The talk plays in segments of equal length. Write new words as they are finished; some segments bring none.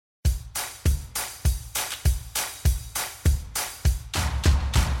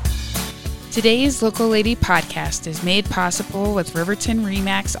Today's Local Lady podcast is made possible with Riverton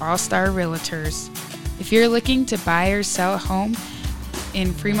RE/MAX All-Star Realtors. If you're looking to buy or sell a home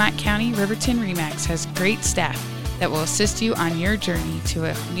in Fremont County, Riverton RE/MAX has great staff that will assist you on your journey to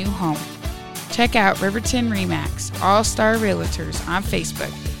a new home. Check out Riverton RE/MAX All-Star Realtors on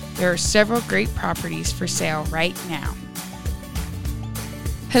Facebook. There are several great properties for sale right now.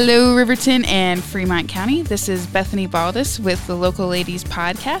 Hello, Riverton and Fremont County. This is Bethany Baldus with the Local Ladies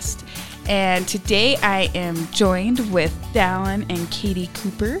podcast. And today I am joined with Dallin and Caitee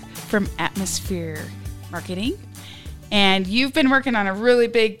Cooper from Atmosphere Marketing. And you've been working on a really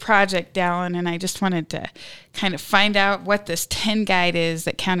big project, Dallin, and I just wanted to kind of find out what this 10 guide is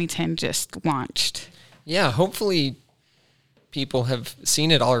that County 10 just launched. Yeah, hopefully people have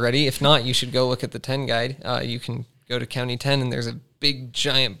seen it already. If not, you should go look at the 10 guide. You can go to County 10 and there's a big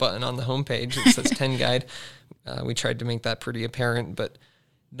giant button on the homepage that says 10 guide. We tried to make that pretty apparent, but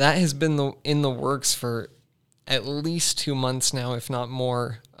that has been in the works for at least 2 months now, if not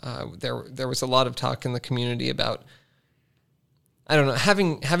more. There was a lot of talk in the community about, I don't know,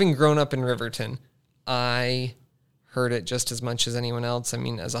 having grown up in Riverton, I heard it just as much as anyone else. I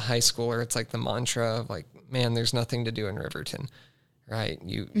mean, as a high schooler, it's like the mantra of like, man, there's nothing to do in Riverton, right?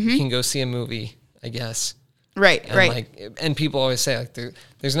 You can go see a movie, I guess. Right, and right. And people always say like,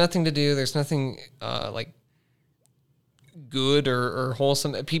 there's nothing to do. There's nothing like good or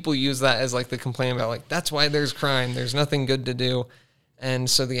wholesome. People use that as like the complaint about like, that's why there's crime. There's nothing good to do. And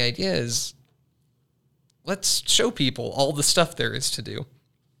so the idea is, let's show people all the stuff there is to do.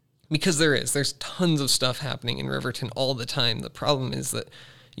 Because there's tons of stuff happening in Riverton all the time. The problem is that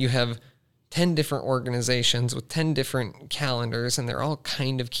you have 10 different organizations with 10 different calendars, and they're all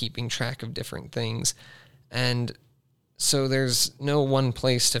kind of keeping track of different things. And so there's no one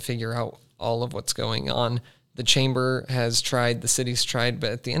place to figure out all of what's going on. The chamber has tried, the city's tried,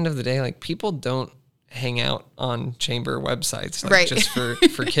 but at the end of the day, like, people don't hang out on chamber websites, like, right, just for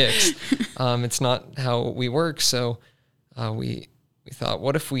kicks. It's not how we work. So we thought,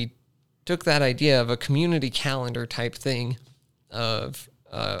 what if we took that idea of a community calendar type thing, of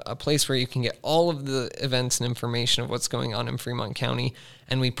a place where you can get all of the events and information of what's going on in Fremont County,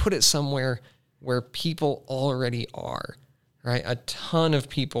 and we put it somewhere where people already are, right? A ton of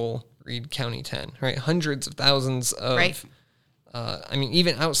people read County 10, right? Hundreds of thousands of, right. I mean,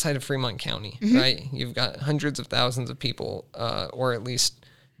 even outside of Fremont County, right? You've got hundreds of thousands of people, or at least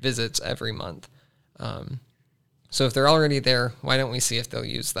visits every month. So if they're already there, why don't we see if they'll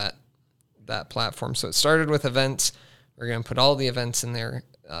use that platform? So it started with events. We're going to put all the events in there.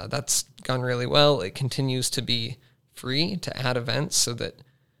 That's gone really well. It continues to be free to add events so that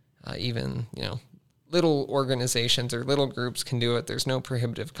even, little organizations or little groups can do it. There's no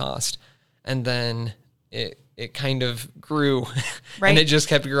prohibitive cost. And then it kind of grew, right. And it just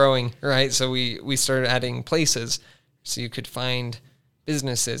kept growing, right? So we started adding places so you could find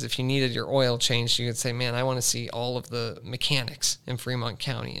businesses. If you needed your oil changed, you could say, man, I want to see all of the mechanics in Fremont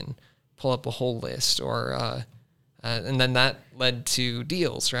County, and pull up a whole list. Or and then that led to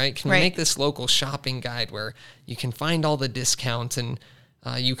deals, right? Can we make this local shopping guide where you can find all the discounts, and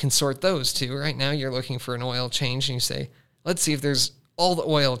you can sort those too. Right now you're looking for an oil change and you say, let's see if there's all the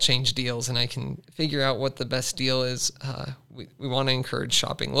oil change deals, and I can figure out what the best deal is. We want to encourage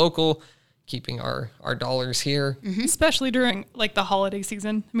shopping local, keeping our dollars here. Mm-hmm. Especially during like the holiday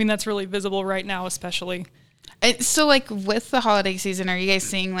season. I mean, that's really visible right now, especially. So like with the holiday season, are you guys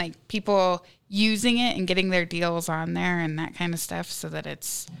seeing like people using it and getting their deals on there and that kind of stuff, so that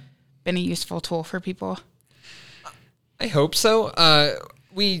it's been a useful tool for people? I hope so.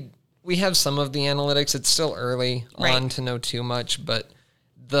 We have some of the analytics. It's still early on to know too much, but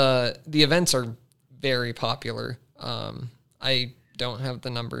the events are very popular. I don't have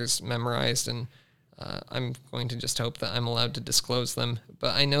the numbers memorized, and I'm going to just hope that I'm allowed to disclose them.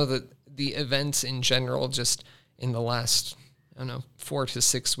 But I know that the events in general, just in the last, 4 to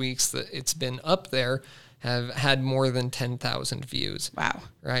 6 weeks that it's been up there, have had more than 10,000 views. Wow.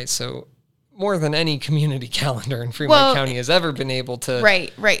 Right. So more than any community calendar in Fremont County has ever been able to.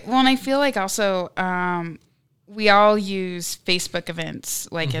 Right. Well, and I feel like also we all use Facebook events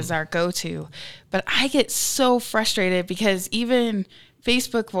as our go-to, but I get so frustrated because even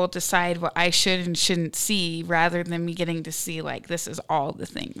Facebook will decide what I should and shouldn't see, rather than me getting to see, like, this is all the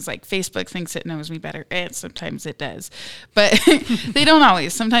things. Like, Facebook thinks it knows me better, and sometimes it does. But they don't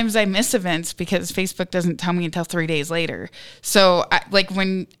always. Sometimes I miss events because Facebook doesn't tell me until 3 days later. So,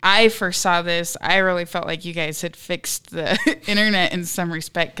 when I first saw this, I really felt like you guys had fixed the internet in some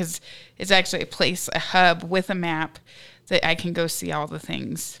respect, because it's actually a hub with a map that I can go see all the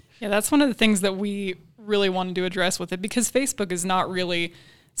things. Yeah, that's one of the things that we really wanted to address with it, because Facebook is not really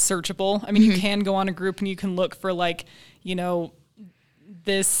searchable. I mean, you can go on a group and you can look for like,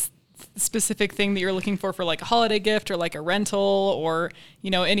 this specific thing that you're looking for like a holiday gift or like a rental or,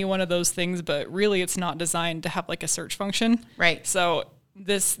 any one of those things. But really it's not designed to have like a search function. Right. So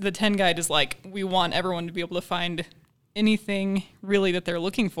the 10 guide is like, we want everyone to be able to find anything really that they're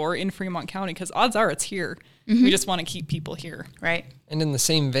looking for in Fremont County, because odds are it's here. We just want to keep people here. Right. And in the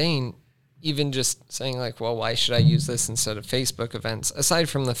same vein, even just saying like, well, why should I use this instead of Facebook events? Aside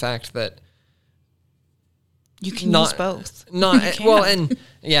from the fact that you can use both.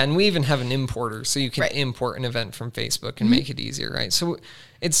 And we even have an importer, so you can import an event from Facebook and make it easier, right? So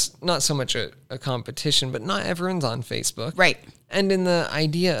it's not so much a competition, but not everyone's on Facebook. Right. And in the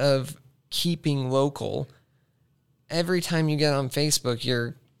idea of keeping local, every time you get on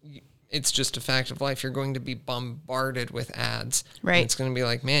Facebook, it's just a fact of life. You're going to be bombarded with ads. Right. And it's going to be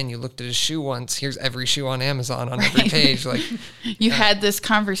like, man, you looked at a shoe once. Here's every shoe on Amazon on every page. Like, you had this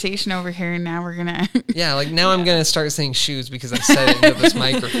conversation over here, and now we're gonna. Now I'm gonna start saying shoes because I said it into this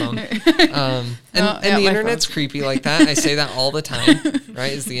microphone. And the internet's creepy like that. I say that all the time.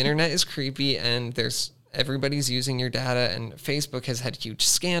 Right? Is the internet is creepy, and everybody's using your data, and Facebook has had huge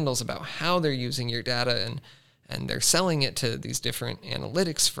scandals about how they're using your data, and they're selling it to these different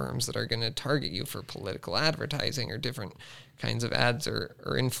analytics firms that are going to target you for political advertising or different kinds of ads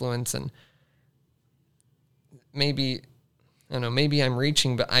or influence. And maybe I'm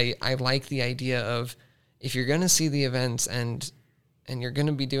reaching, but I like the idea of, if you're going to see the events and you're going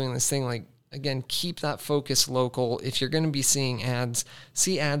to be doing this thing, like, again, keep that focus local. If you're going to be seeing ads,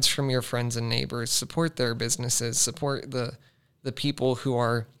 see ads from your friends and neighbors, support their businesses, support the people who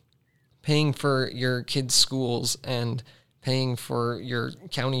are paying for your kids' schools and paying for your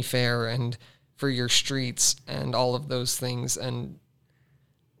county fair and for your streets and all of those things. And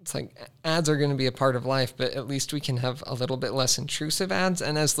it's like, ads are going to be a part of life, but at least we can have a little bit less intrusive ads.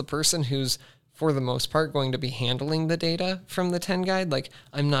 And as the person who's, for the most part, going to be handling the data from the 10 guide, like,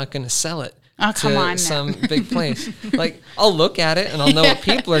 I'm not going to sell it to some big place. Like, I'll look at it and I'll know what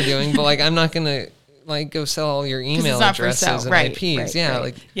people are doing, but like, I'm not going to like go sell all your email addresses and IPs.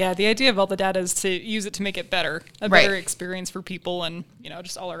 The idea of all the data is to use it to make it better, better experience for people, and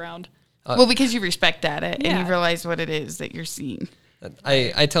just all around. Because you respect data and you realize what it is that you're seeing.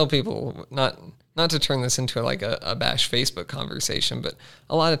 I tell people not to turn this into like a bash Facebook conversation, but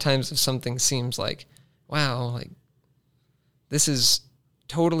a lot of times if something seems like, wow, like this is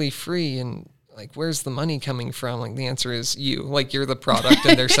totally free and like, where's the money coming from? Like, the answer is you. Like, you're the product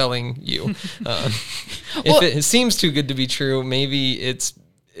and they're selling you. If it seems too good to be true, maybe it's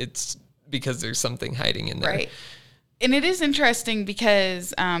because there's something hiding in there. Right. And it is interesting because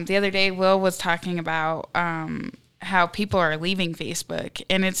the other day Will was talking about how people are leaving Facebook.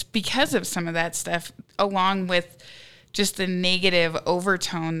 And it's because of some of that stuff, along with just the negative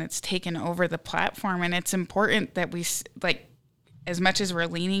overtone that's taken over the platform. And it's important that we, like, as much as we're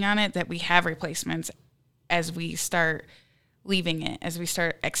leaning on it, that we have replacements as we start leaving it, as we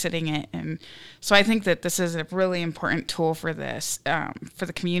start exiting it. And so I think that this is a really important tool for this, for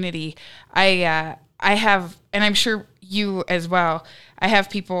the community. I have, and I'm sure you as well, I have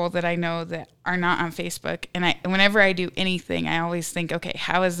people that I know that are not on Facebook. And whenever I do anything, I always think, okay,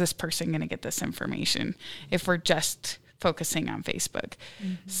 how is this person going to get this information if we're just focusing on Facebook?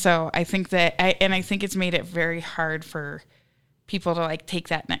 Mm-hmm. So I think that, I think it's made it very hard for people to like take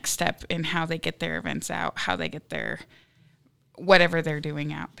that next step in how they get their events out, how they get their whatever they're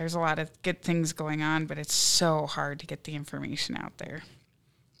doing out. There's a lot of good things going on, but it's so hard to get the information out there.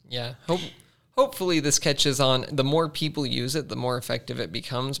 Yeah. Hopefully this catches on. The more people use it, the more effective it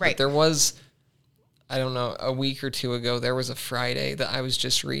becomes. Right. But there was, I don't know, a week or two ago, there was a Friday that I was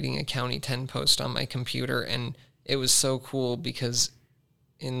just reading a County 10 post on my computer, and it was so cool because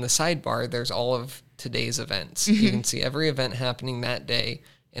in the sidebar, there's all of today's events. Mm-hmm. You can see every event happening that day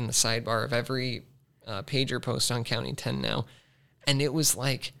in the sidebar of every pager post on County 10 now. And it was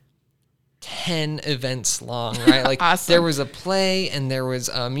like 10 events long, right? Like awesome. There was a play and there was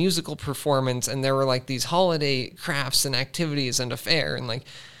a musical performance and there were like these holiday crafts and activities and a fair. And like,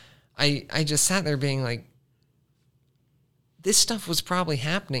 I just sat there being like, this stuff was probably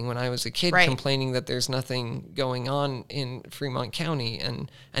happening when I was a kid, right, complaining that there's nothing going on in Fremont County and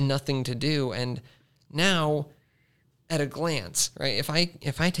nothing to do. And now, at a glance, right, if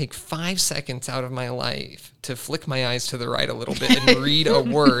I take 5 seconds out of my life to flick my eyes to the right a little bit and read a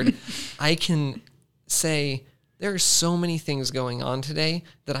word, I can say there are so many things going on today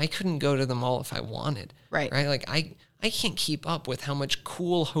that I couldn't go to them all if I wanted. Right? Like I can't keep up with how much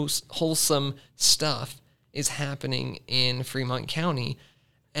cool, wholesome stuff is happening in Fremont County.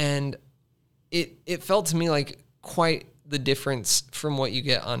 And it felt to me like quite the difference from what you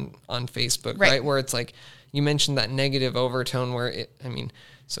get on Facebook, right? Where it's like, you mentioned that negative overtone where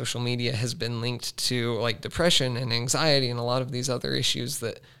social media has been linked to like depression and anxiety and a lot of these other issues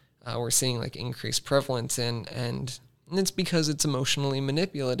that we're seeing like increased prevalence in, and it's because it's emotionally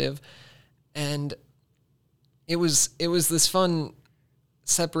manipulative. And it was this fun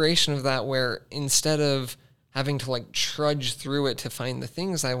separation of that where instead of having to like trudge through it to find the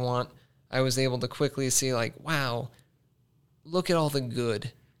things I want, I was able to quickly see like, wow, look at all the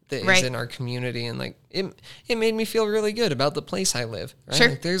good that is in our community. And like, it made me feel really good about the place I live. Right? Sure.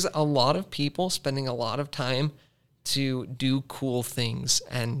 Like, there's a lot of people spending a lot of time to do cool things,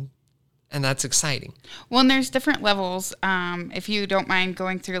 and that's exciting. Well, and there's different levels. If you don't mind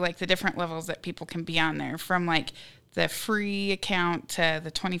going through like the different levels that people can be on there, from like the free account to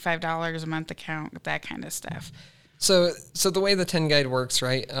the $25 a month account, that kind of stuff. So the way the 10 guide works,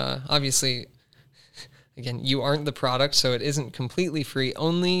 right? Obviously, again, you aren't the product, so it isn't completely free.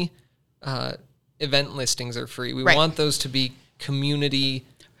 Only event listings are free. We want those to be community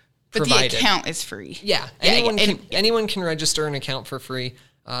provided. But the account is free. Yeah. Anyone can register an account for free.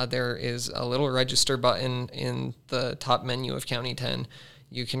 There is a little register button in the top menu of County 10.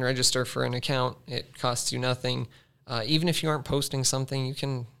 You can register for an account. It costs you nothing. Even if you aren't posting something, you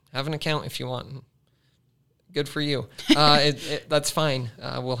can have an account if you want. Good for you. That's fine.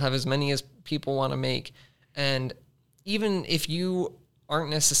 We'll have as many as people want to make. And even if you aren't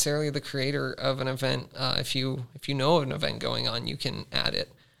necessarily the creator of an event, if you know of an event going on, you can add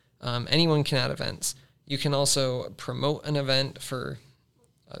it. Anyone can add events. You can also promote an event for,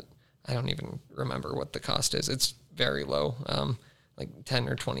 I don't even remember what the cost is. It's very low, like $10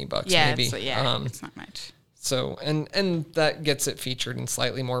 or $20 maybe. It's not much. So, and that gets it featured in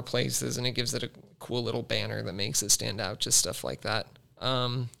slightly more places, and it gives it a cool little banner that makes it stand out, just stuff like that.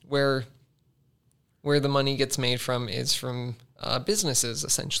 Where the money gets made from is from businesses,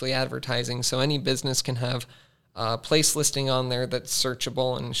 essentially advertising. So any business can have a place listing on there that's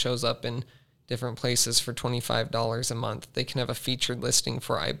searchable and shows up in different places for $25 a month. They can have a featured listing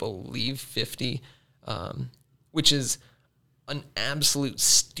for, I believe, $50, which is an absolute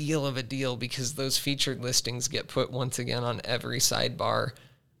steal of a deal, because those featured listings get put once again on every sidebar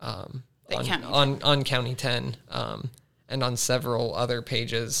on County 10 and on several other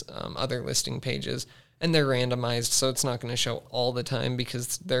pages, other listing pages, and they're randomized, so it's not going to show all the time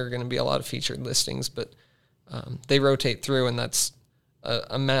because there are going to be a lot of featured listings, but they rotate through, and that's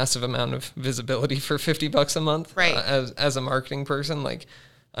a massive amount of visibility for $50 a month. Right. As a marketing person, like,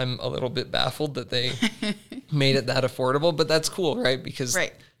 I'm a little bit baffled that they made it that affordable, but that's cool, right? Because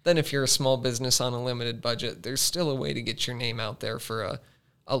then if you're a small business on a limited budget, there's still a way to get your name out there for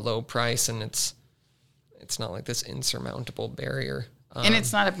a low price, and it's not like this insurmountable barrier. And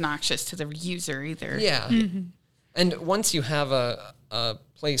it's not obnoxious to the user either. Yeah. Mm-hmm. And once you have a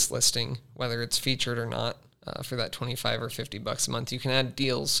place listing, whether it's featured or not, for that $25 or $50 a month, you can add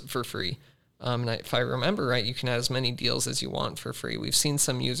deals for free. And if I remember right, you can add as many deals as you want for free. We've seen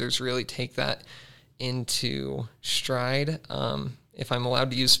some users really take that into stride. If I'm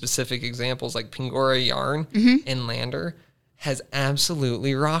allowed to use specific examples, like Pingora Yarn in Lander has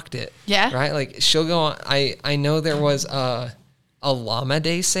absolutely rocked it. Yeah. Right? Like, she'll go on. I know there was a Llama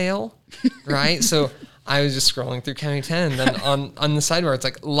Day sale, right? So I was just scrolling through County 10, and then on the sidebar, it's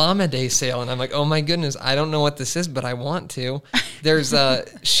like Llama Day sale. And I'm like, oh my goodness, I don't know what this is, but I want to. There's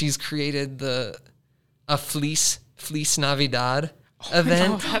she's created a Fleece Navidad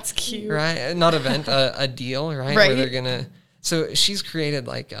event. Oh, that's cute. Right? Not event, a deal, right? Where they're going to, so she's created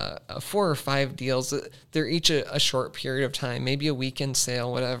like 4 or 5 deals. They're each a short period of time, maybe a weekend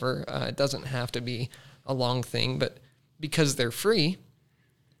sale, whatever. It doesn't have to be a long thing, but because they're free,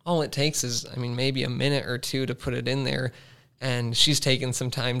 all it takes is, maybe a minute or two to put it in there, and she's taken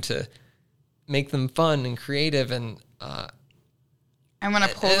some time to make them fun and creative, and I want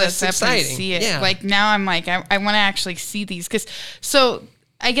to pull this up exciting. And see it. Yeah. Like, now I'm like, I want to actually see these. So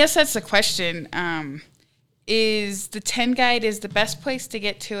I guess that's the question. Is the 10 guide is the best place to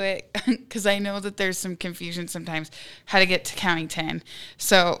get to it? Because I know that there's some confusion sometimes how to get to County 10.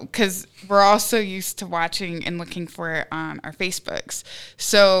 So, because we're also used to watching and looking for it on our Facebooks.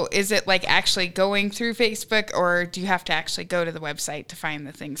 So is it like actually going through Facebook, or do you have to actually go to the website to find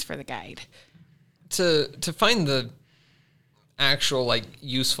the things for the guide? To find the actual like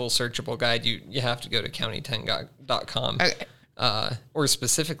useful searchable guide, you have to go to county10.com. Okay. Or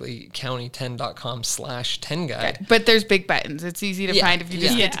specifically county10.com/10 guide. Okay. But there's big buttons. It's easy to find if you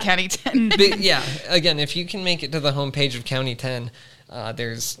just get to County 10. Again, if you can make it to the homepage of County 10,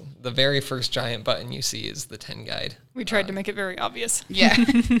 there's the very first giant button you see is the 10 guide. We tried to make it very obvious. Yeah.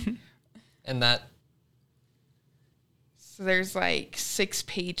 And that So there's like 6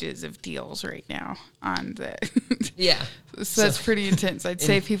 pages of deals right now on the. Yeah. So that's pretty intense. I'd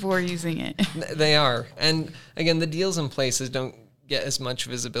say people are using it. They are. And again, the deals in places don't get as much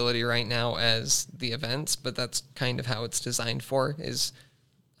visibility right now as the events, but that's kind of how it's designed for, is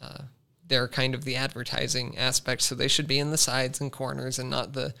they're kind of the advertising aspect. So they should be in the sides and corners and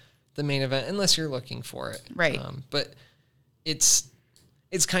not the main event unless you're looking for it. Right. But it's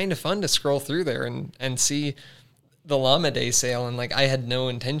kind of fun to scroll through there and see the Llama Day sale. And like, I had no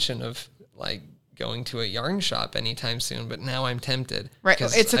intention of like going to a yarn shop anytime soon, but now I'm tempted. Right.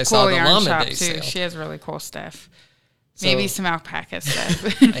 It's a cool yarn shop too. Sale. She has really cool stuff. So, maybe some alpaca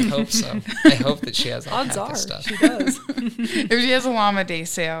stuff. I hope so. I hope that she has alpaca stuff. She does. If she has a Llama Day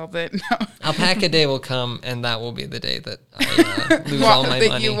sale, that no. Alpaca Day will come, and that will be the day that I lose all my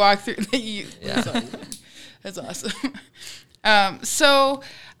money. You walk through. Yeah. That's awesome. I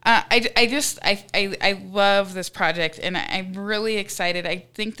love this project, and I'm really excited. I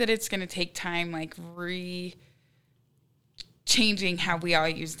think that it's going to take time, like changing how we all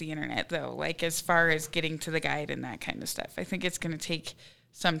use the internet, though, like as far as getting to the guide and that kind of stuff. I think it's going to take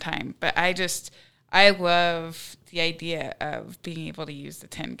some time, but I love the idea of being able to use the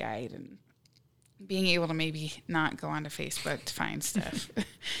 10 guide and being able to maybe not go onto Facebook to find stuff.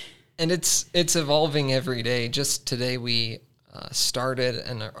 And it's evolving every day. Just today we started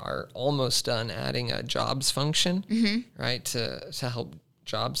and are almost done adding a jobs function, right, to help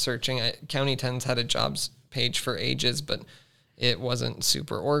job searching. County 10's had a jobs page for ages, but it wasn't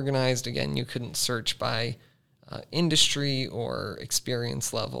super organized. Again, you couldn't search by industry or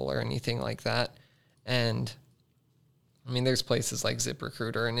experience level or anything like that. And I mean, there's places like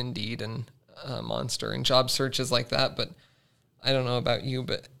ZipRecruiter and Indeed and Monster and job searches like that. But I don't know about you,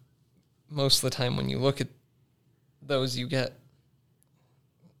 but most of the time when you look at those, you get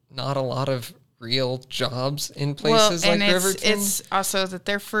not a lot of real jobs in places like Riverton. It's also that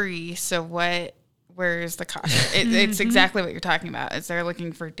they're free. So where is the cost? It's exactly what you're talking about. Is they're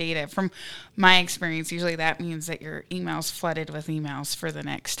looking for data. From my experience, usually that means that your email's flooded with emails for the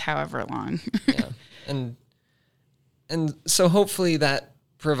next however long. Yeah. And so hopefully that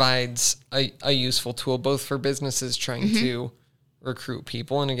provides a useful tool both for businesses trying to recruit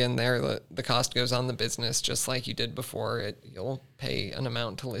people. And again, there the cost goes on the business, just like you did before. You'll pay an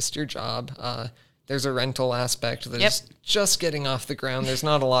amount to list your job. There's a rental aspect that is just getting off the ground. There's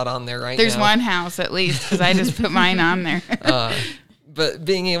not a lot on there right now. There's one house at least, because I just put mine on there. But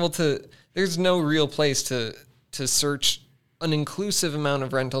being able to, there's no real place to search an inclusive amount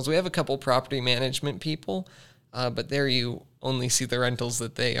of rentals. We have a couple property management people, but there you only see the rentals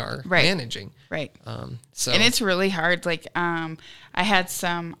that they are managing. Right. So and it's really hard. Like, I had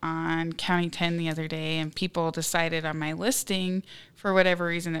some on County 10 the other day, and people decided on my listing for whatever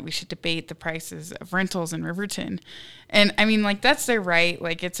reason that we should debate the prices of rentals in Riverton. And I mean, like, that's their right.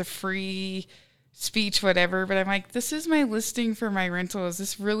 Like, it's a free speech, whatever. But I'm like, this is my listing for my rental. Is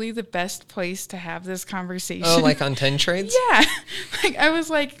this really the best place to have this conversation? Oh, like on 10 Trades? Yeah. Like, I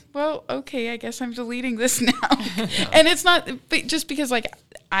was like, well, okay, I guess I'm deleting this now. And it's not just because, like,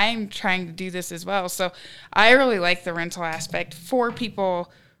 I'm trying to do this as well. So I really like the rental aspect for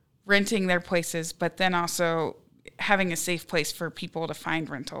people renting their places, but then also having a safe place for people to find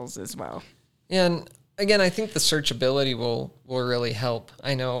rentals as well. Yeah, and again, I think the searchability will really help.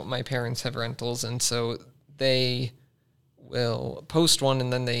 I know my parents have rentals, and so they will post one,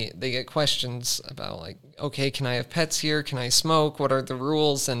 and then they get questions about, like, okay, can I have pets here? Can I smoke? What are the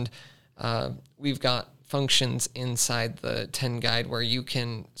rules? And we've got functions inside the 10 guide where you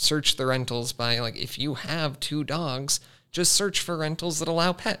can search the rentals by, like, if you have 2 dogs, just search for rentals that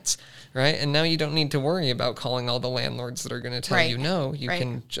allow pets, right? And now you don't need to worry about calling all the landlords that are going to tell you no. You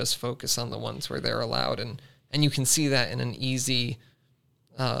can just focus on the ones where they're allowed, and you can see that in an easy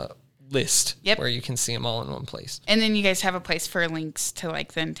list where you can see them all in one place. And then you guys have a place for links to,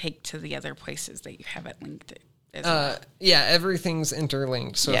 like, then take to the other places that you have it linked as well. Yeah, everything's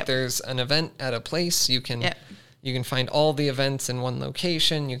interlinked. So if there's an event at a place, you can find all the events in one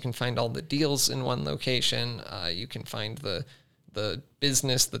location. You can find all the deals in one location. You can find the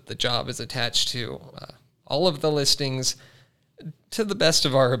business that the job is attached to. All of the listings, to the best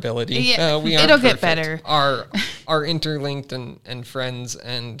of our ability. Yeah, we are it'll perfect, get better. Are interlinked and friends,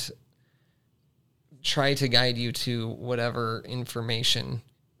 and try to guide you to whatever information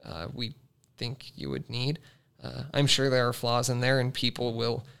we think you would need. I'm sure there are flaws in there, and people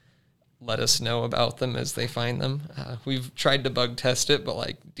will let us know about them as they find them. We've tried to bug test it, but,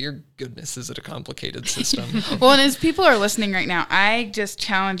 like, dear goodness, is it a complicated system. Well, and as people are listening right now, I just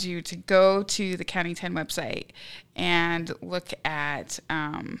challenge you to go to the County 10 website and look at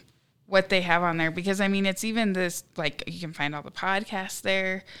what they have on there, because I mean, it's even this, like, you can find all the podcasts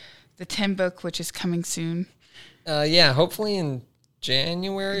there, the 10 book, which is coming soon. Yeah, hopefully in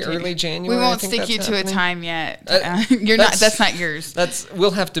January, early January. We won't stick you to a time yet. That's not yours.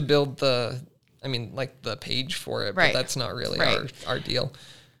 We'll have to build the page for it, Right. but that's not really our deal.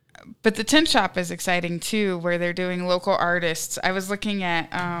 But the Tin Shop is exciting too, where they're doing local artists. I was looking at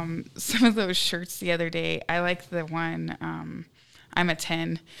some of those shirts the other day. I like the one, I'm a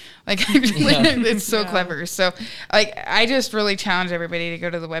 10. Like, it's so clever. So, like, I just really challenge everybody to go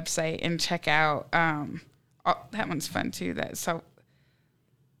to the website and check out. That one's fun too. That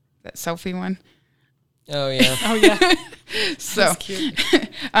selfie one. Oh yeah. Oh yeah. So that's cute.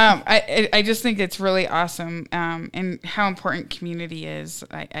 I just think it's really awesome, and how important community is.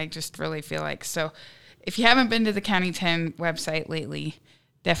 I just really feel like, so if you haven't been to the County 10 website lately,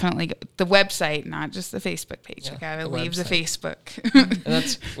 definitely go. The website, not just the Facebook page. I gotta leave the Facebook.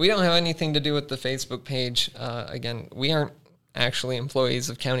 And we don't have anything to do with the Facebook page. Again, we aren't actually employees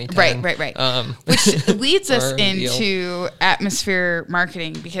of County 10. Right. Which leads us into atmosphere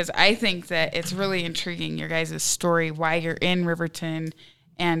marketing, because I think that it's really intriguing, your guys' story, why you're in Riverton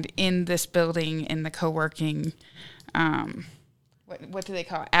and in this building in the co-working, what do they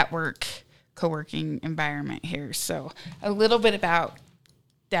call it? At work co-working environment here. So a little bit about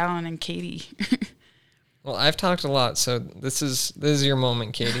Dallin and Caitee. Well, I've talked a lot, so this is your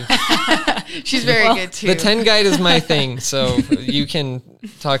moment, Caitee. She's very good too. The 10 guide is my thing, so you can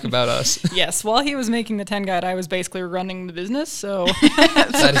talk about us. Yes, while he was making the 10 guide, I was basically running the business, so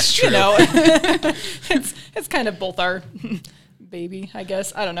that is true. You know, it's kind of both our baby, I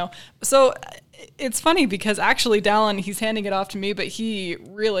guess. I don't know. So it's funny because actually Dallin, he's handing it off to me, but he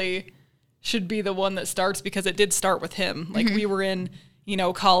really should be the one that starts, because it did start with him. Like, we were in,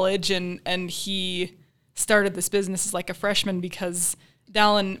 college, and he started this business as like a freshman, because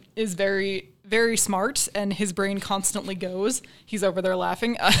Dallin is very, very smart and his brain constantly goes. He's over there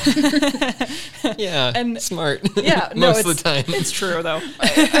laughing. Yeah, and smart. Yeah, most of the time. It's true though.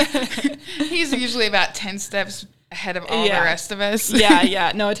 He's usually about 10 steps ahead of all the rest of us.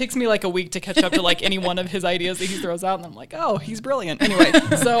 Yeah. No, it takes me like a week to catch up to like any one of his ideas that he throws out, and I'm like, oh, he's brilliant. Anyway,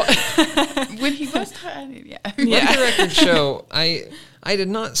 so when he was let the record show, I did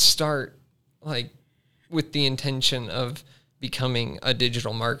not start like with the intention of becoming a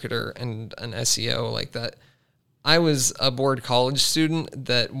digital marketer and an SEO like that. I was a bored college student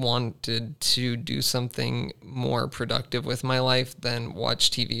that wanted to do something more productive with my life than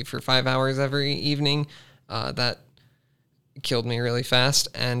watch TV for 5 hours every evening. That killed me really fast.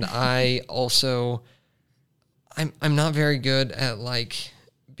 And I also, I'm not very good at like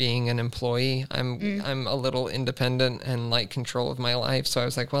being an employee. I'm a little independent and like control of my life. So I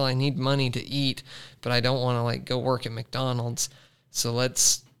was like, well, I need money to eat, but I don't want to like go work at McDonald's. So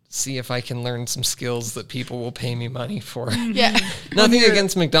let's see if I can learn some skills that people will pay me money for. Yeah. Nothing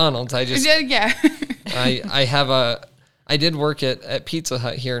against McDonald's. I just, yeah. I did work at Pizza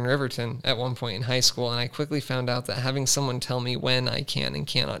Hut here in Riverton at one point in high school, and I quickly found out that having someone tell me when I can and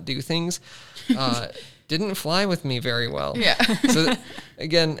cannot do things didn't fly with me very well. Yeah. So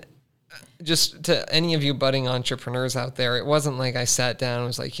again, just to any of you budding entrepreneurs out there, it wasn't like I sat down and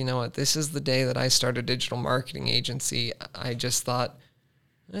was like, you know what, this is the day that I start a digital marketing agency. I just thought,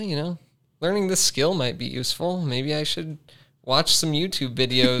 learning this skill might be useful. Maybe I should watch some YouTube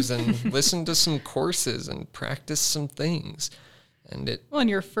videos and listen to some courses and practice some things. And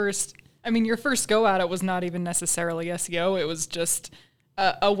your first go at it was not even necessarily SEO. It was just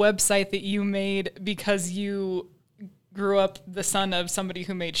a website that you made because you grew up the son of somebody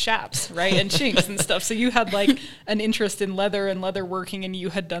who made shaps, right? And chinks and stuff. So you had like an interest in leather and leather working, and you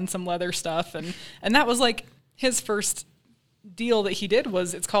had done some leather stuff. And that was like his first deal that he did.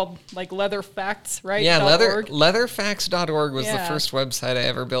 Was it's called like Leather Facts, right? Yeah, leatherfacts.org was the first website I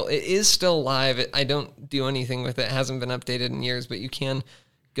ever built. It is still live. I don't do anything with it. It hasn't been updated in years, but you can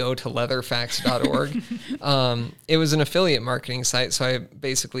go to leatherfacts.org. It was an affiliate marketing site, so I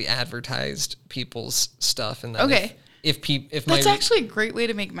basically advertised people's stuff. And that if that's actually a great way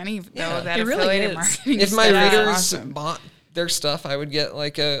to make money, though. That it really affiliated is. marketing. If my readers bought their stuff, I would get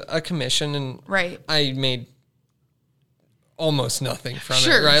like a commission, and I made almost nothing from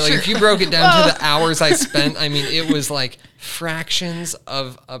it, right? Like if you broke it down to the hours I spent, I mean, it was like fractions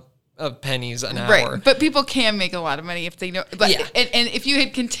of pennies an hour. Right, but people can make a lot of money if they know. But and if you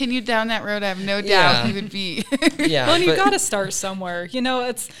had continued down that road, I have no doubt you would be. Well, and you got to start somewhere.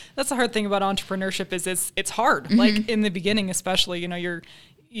 That's the hard thing about entrepreneurship is it's hard. Mm-hmm. Like in the beginning, especially,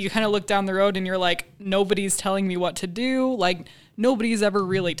 you kind of look down the road and you're like, nobody's telling me what to do. Like nobody's ever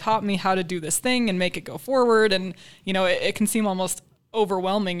really taught me how to do this thing and make it go forward. And, it can seem almost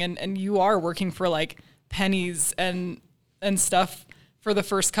overwhelming, and you are working for like pennies and stuff for the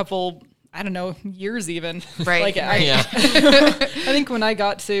first couple, I don't know, years even. Right. Like Yeah. I think when I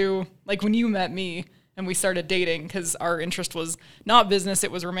got to, like, when you met me and we started dating, because our interest was not business,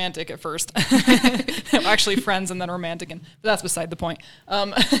 it was romantic at first. Actually friends and then romantic, but that's beside the point.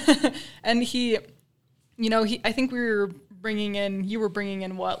 And he, I think you were bringing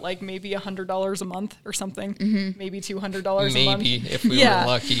in what, like maybe $100 a month or something, maybe $200 a month. Maybe if we were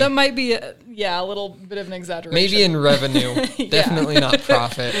lucky. That might be a little bit of an exaggeration. Maybe in revenue, definitely not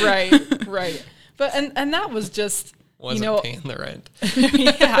profit. Right. But and that was just Wasn't paying the rent.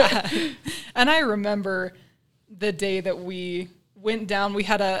 Yeah. And I remember the day that we went down. We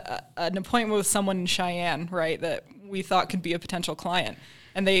had an appointment with someone in Cheyenne, right, that we thought could be a potential client.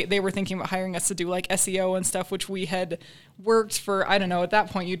 And they were thinking about hiring us to do like SEO and stuff, which we had worked for, I don't know, at that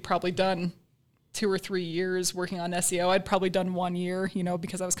point you'd probably done 2 or 3 years working on SEO. I'd probably done 1 year,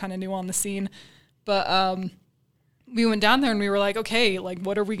 because I was kind of new on the scene. But we went down there and we were like, okay, like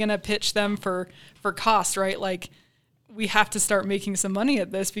what are we going to pitch them for cost, right? Like we have to start making some money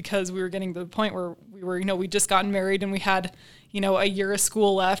at this, because we were getting to the point where we were, we'd just gotten married and we had, a year of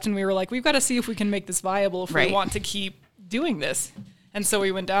school left, and we were like, we've got to see if we can make this viable if we want to keep doing this. And so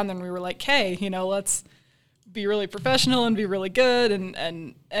we went down there and we were like, hey, let's be really professional and be really good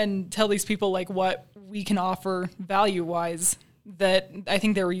and tell these people like what we can offer value wise. That I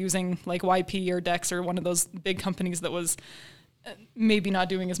think they were using like YP or Dex or one of those big companies that was maybe not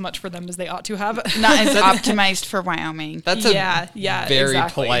doing as much for them as they ought to have. Not as optimized for Wyoming. That's a very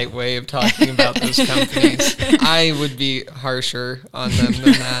polite way of talking about those companies. I would be harsher on them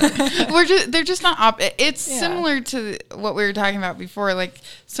than that. They're just not it's similar to what we were talking about before, like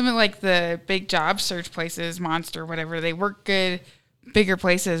some of like the big job search places, Monster, whatever, they work good, bigger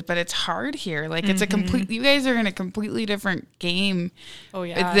places, but it's hard here. Like it's you guys are in a completely different game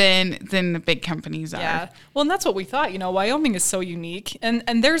than the big companies are. Yeah. Well, and that's what we thought, Wyoming is so unique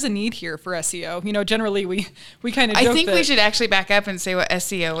and there's a need here for SEO. Generally we kind of I think we should actually back up and say what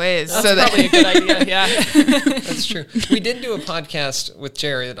SEO is. That's probably a good idea. Yeah. That's true. We did do a podcast with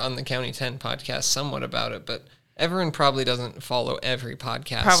Jared on the County 10 podcast somewhat about it, but everyone probably doesn't follow every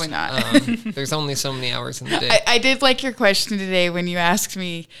podcast. Probably not. There's only so many hours in the day. I did like your question today when you asked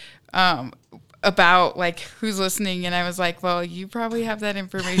me about like who's listening, and I was like, well, you probably have that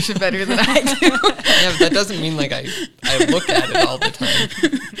information better than I do. Yeah, but that doesn't mean like I look at it all the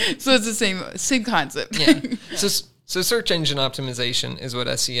time. So it's the same concept. Yeah. So search engine optimization is what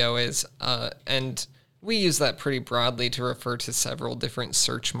SEO is, and we use that pretty broadly to refer to several different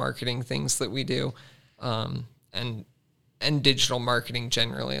search marketing things that we do. And digital marketing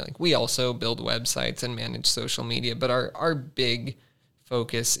generally. Like we also build websites and manage social media, but our big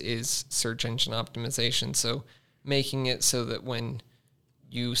focus is search engine optimization. So making it so that when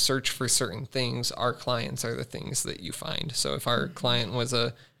you search for certain things, our clients are the things that you find. So if our client was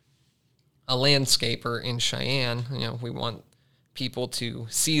a landscaper in Cheyenne, we want people to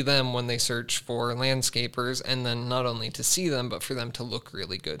see them when they search for landscapers, and then not only to see them, but for them to look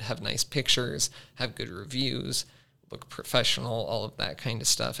really good, have nice pictures, have good reviews, look professional, all of that kind of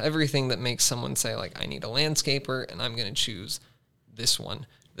stuff. Everything that makes someone say, like, I need a landscaper, and I'm going to choose this one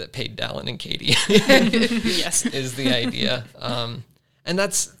that paid Dallin and Caitee. Yes. Is the idea. And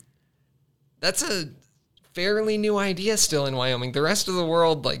that's a fairly new idea still in Wyoming. The rest of the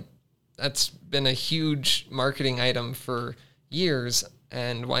world, like, that's been a huge marketing item for years,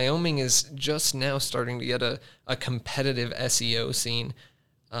 and Wyoming is just now starting to get a competitive SEO scene,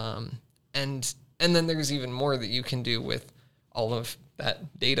 and then there's even more that you can do with all of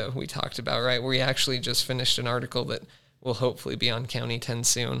that data we talked about, right? We actually just finished an article that will hopefully be on County 10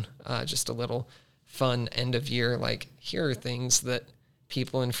 soon, just a little fun end of year, like here are things that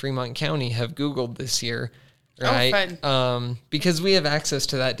people in Fremont County have Googled this year, right? Oh, fun. Because we have access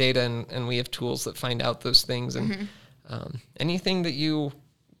to that data, and we have tools that find out those things, and anything that you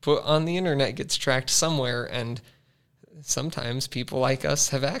put on the internet gets tracked somewhere, and sometimes people like us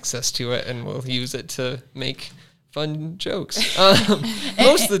have access to it and will use it to make fun jokes.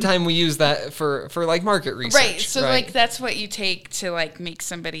 Most of the time we use that for like market research. Right. So like that's what you take to like make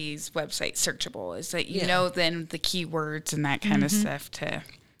somebody's website searchable, is that you know then the keywords and that kind of stuff to.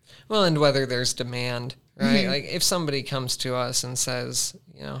 Well, and whether there's demand, right? Like if somebody comes to us and says,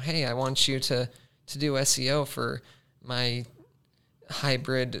 hey, I want you to do SEO for my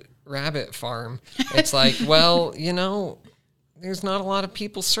hybrid rabbit farm. It's like, well, there's not a lot of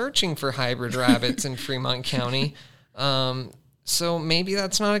people searching for hybrid rabbits in Fremont County. So maybe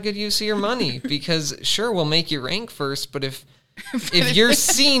that's not a good use of your money, because sure, we'll make you rank first, but if if you're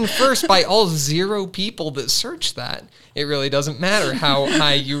seen first by all 0 people that search that, it really doesn't matter how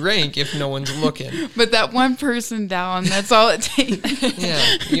high you rank if no one's looking. But that one person down, that's all it takes. Yeah.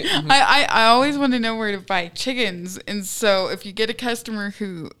 I always want to know where to buy chickens. And so if you get a customer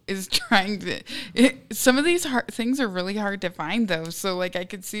who is trying to, some of these things are really hard to find though. So like I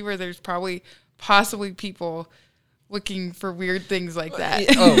could see where there's possibly people looking for weird things like that.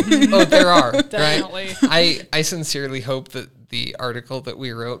 Oh, there are. Definitely. Right? I sincerely hope that the article that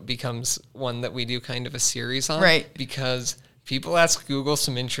we wrote becomes one that we do kind of a series on. Right. Because people ask Google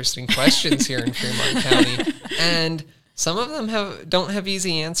some interesting questions here in Fremont County, and some of them don't have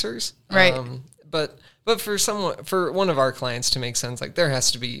easy answers. Right. But for one of our clients to make sense, like there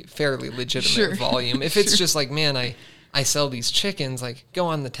has to be fairly legitimate volume. If it's just like, man, I sell these chickens, like go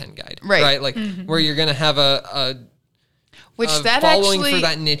on the 10 guide. Right. Like where you're going to have a following for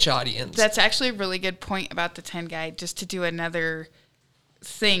that niche audience. That's actually a really good point about the 10 guide, just to do another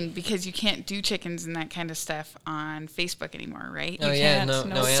thing, because you can't do chickens and that kind of stuff on Facebook anymore, right? Oh, you yeah, can't.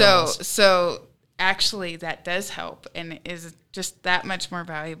 no So actually that does help and is just that much more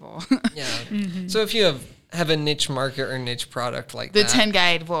valuable. Yeah. So if you have a niche market or niche product like the that. 10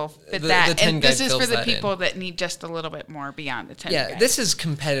 guide will fit that. The 10 and guide this is for fills the that people in. that need just a little bit more beyond the 10 Yeah, guide. this is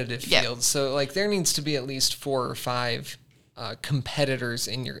competitive Yep. field. So like there needs to be at least 4 or 5 competitors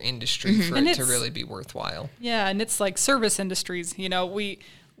in your industry for And it to it's- really be worthwhile. Yeah, and it's like service industries. You know, we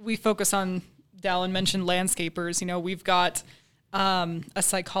focus on, Dallin mentioned landscapers. You know, we've got a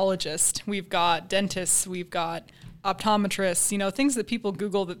psychologist, we've got dentists, we've got optometrists, you know, things that people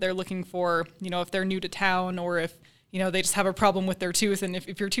Google that they're looking for, you know, if they're new to town or if, you know, they just have a problem with their tooth. And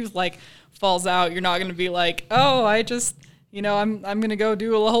if your tooth like falls out, you're not going to be like, oh, I'm going to go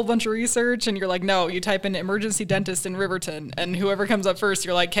do a whole bunch of research. And you're like, no, you type in emergency dentist in Riverton and whoever comes up first,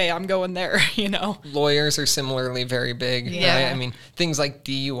 you're like, hey, I'm going there, you know? Lawyers are similarly very big. Yeah. Right? I mean, things like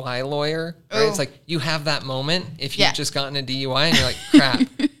DUI lawyer, right? Oh. It's like you have that moment if Yeah. you've just gotten a DUI and you're like, crap,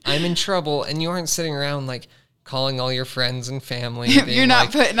 I'm in trouble. And you aren't sitting around like calling all your friends and family. You're not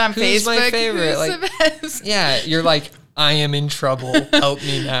like, putting on who's Facebook. my favorite? Who's Like, the best? yeah, you're like, I am in trouble. Help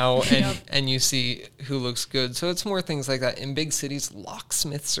me now. And you see who looks good. So it's more things like that. In big cities,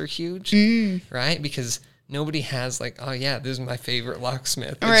 locksmiths are huge, right? Because nobody has like, oh yeah, this is my favorite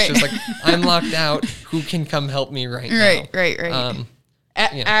locksmith. It's Right. just like, I'm locked out. Who can come help me right now? Right.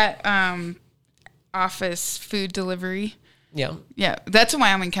 At office food delivery. Yeah. Yeah, that's a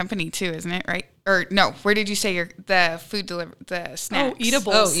Wyoming company too, isn't it? Right? Or no? Where did you say the food the snacks? Oh,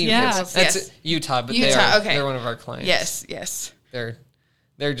 eatables. Oh, Yeah. That's Yes. Utah, but Utah, okay. they're one of our clients. Yes.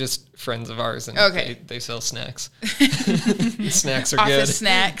 They're just friends of ours, and Okay. they sell snacks. Snacks are good. Office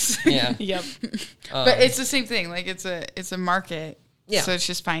snacks. Yeah. Yep. But it's the same thing. Like it's a market. Yeah. So it's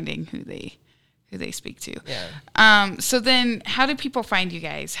just finding who they speak to. Yeah. So then, how do people find you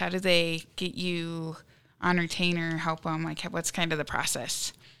guys? How do they get you on retainer? Help them? Like, what's kind of the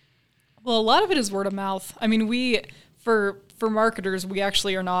process? Well, a lot of it is word of mouth. I mean, for marketers, we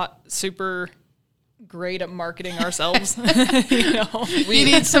actually are not super great at marketing ourselves. You know, You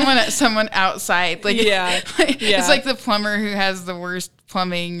need someone outside. Like, Yeah. It's like the plumber who has the worst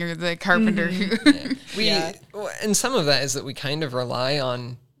plumbing, or the carpenter who. And some of that is that we kind of rely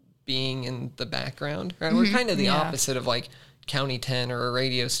on being in the background, right? We're kind of the Yeah. opposite of like County 10 or a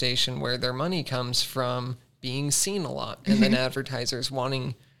radio station where their money comes from being seen a lot, and then advertisers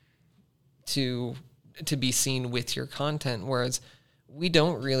wanting to be seen with your content, whereas we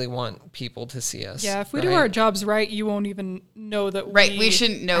don't really want people to see us. yeah, if we right? do our jobs right, you won't even know that We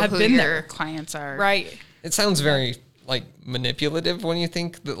shouldn't know have who been your there. clients are. Right. It sounds very like manipulative when you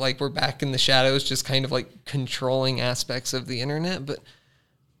think that like we're back in the shadows, just kind of like controlling aspects of the internet. But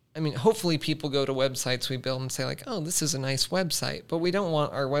I mean, hopefully people go to websites we build and say like, oh, this is a nice website, but we don't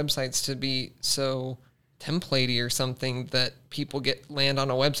want our websites to be so templatey or something that people land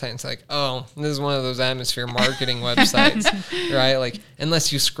on a website and say like, oh, this is one of those atmosphere marketing websites, right? Like,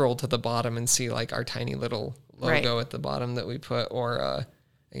 unless you scroll to the bottom and see like our tiny little logo at the bottom that we put, or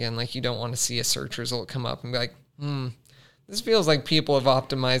again, like you don't want to see a search result come up and be like, this feels like people have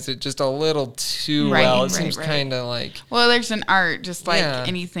optimized it just a little too well. It seems kind of like... Well, there's an art, just like Yeah.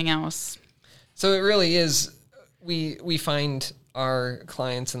 anything else. So it really is, we find our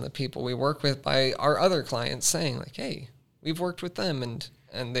clients and the people we work with by our other clients saying like, hey, we've worked with them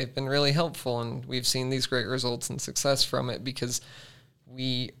and they've been really helpful, and we've seen these great results and success from it because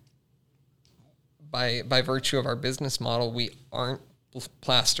we, by virtue of our business model, we aren't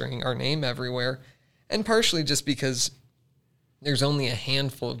plastering our name everywhere. And partially just because there's only a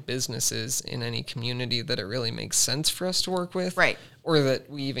handful of businesses in any community that it really makes sense for us to work with. Right. Or that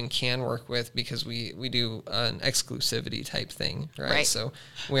we even can work with because we do an exclusivity type thing, right? So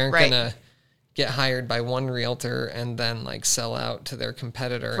we aren't going to get hired by one realtor and then like sell out to their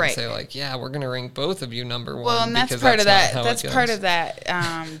competitor and say like, yeah, we're going to rank both of you number one. Well, and that's part of that. That's part of that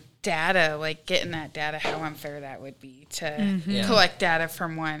data, like getting that data, how unfair that would be to collect data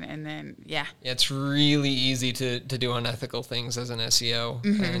from one and then, yeah. It's really easy to do unethical things as an SEO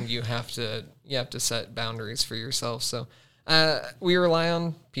and you have to set boundaries for yourself. So we rely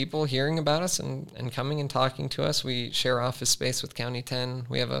on people hearing about us and coming and talking to us. We share office space with County 10.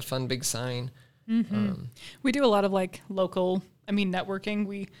 We have a fun big sign. We do a lot of like local, networking.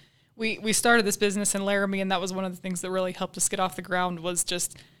 We started this business in Laramie, and that was one of the things that really helped us get off the ground was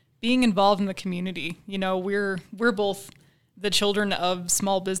just being involved in the community. You know, we're both the children of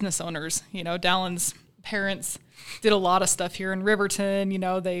small business owners. You know, Dallin's parents did a lot of stuff here in Riverton. You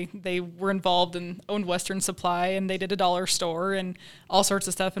know, they were involved and owned Western Supply, and they did a dollar store and all sorts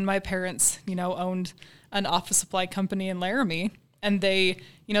of stuff. And my parents, you know, owned an office supply company in Laramie, and they,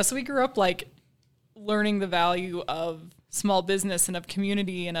 you know, so we grew up like learning the value of small business and of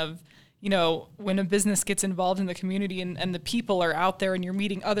community and of, you know, when a business gets involved in the community and the people are out there and you're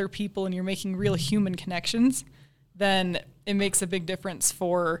meeting other people and you're making real human connections, then it makes a big difference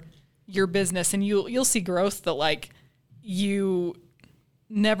for your business. And you'll see growth that like you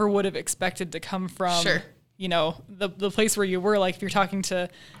never would have expected to come from, you know, the place where you were. Like if you're talking to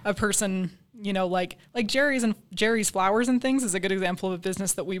a person, you know, like Jerry's Flowers and Things is a good example of a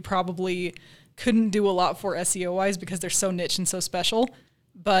business that we probably couldn't do a lot for SEO wise because they're so niche and so special,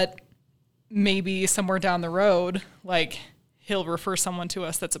 but maybe somewhere down the road, like he'll refer someone to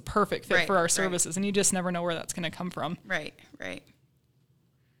us that's a perfect fit for our services. And you just never know where that's going to come from. Right.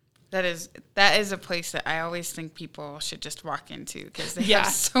 That is a place that I always think people should just walk into because they have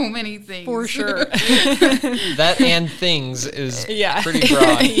so many things. For sure. That and things is pretty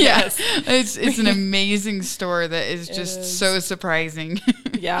broad. Yes. It's an amazing store that is just so surprising.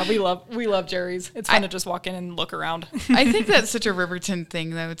 Yeah, we love Jerry's. It's fun to just walk in and look around. I think that's such a Riverton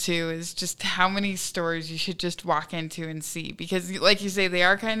thing though too, is just how many stores you should just walk into and see because like you say, they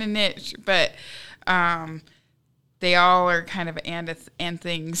are kind of niche, but they all are kind of and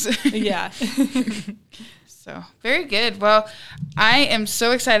things. Yeah. So very good. Well, I am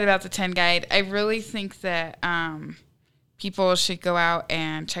so excited about the 10 guide. I really think that people should go out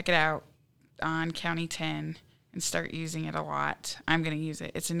and check it out on County 10 and start using it a lot. I'm going to use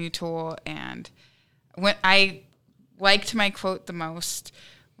it. It's a new tool. And when I liked my quote the most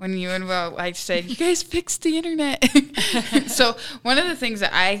when you and Will, I said, you guys fixed the internet. So one of the things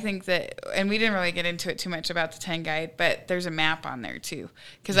that I think that, and we didn't really get into it too much about the 10 guide, but there's a map on there too.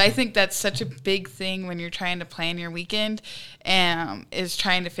 Because I think that's such a big thing when you're trying to plan your weekend, is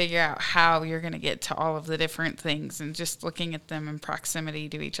trying to figure out how you're going to get to all of the different things. And just looking at them in proximity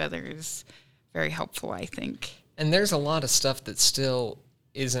to each other is very helpful, I think. And there's a lot of stuff that still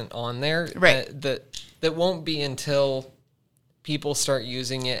isn't on there. That won't be until people start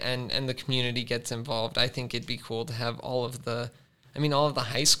using it and the community gets involved. I think it'd be cool to have all of the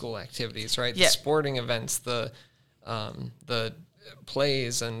high school activities, right? The sporting events, the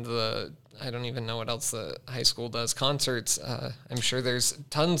plays, and I don't even know what else the high school does, concerts. I'm sure there's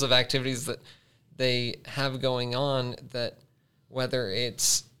tons of activities that they have going on that whether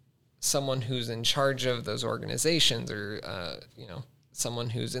it's someone who's in charge of those organizations or, someone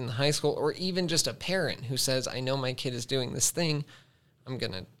who's in the high school, or even just a parent who says, I know my kid is doing this thing, I'm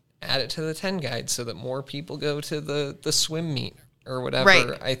going to add it to the 10 guide so that more people go to the swim meet or whatever.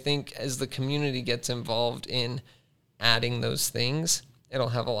 Right. I think as the community gets involved in adding those things, it'll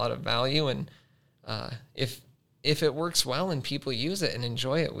have a lot of value. And if it works well and people use it and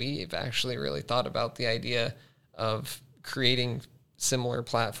enjoy it, we've actually really thought about the idea of creating similar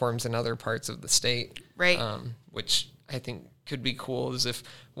platforms in other parts of the state. Right. Which I think could be cool, as if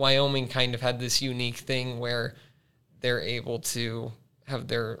Wyoming kind of had this unique thing where they're able to have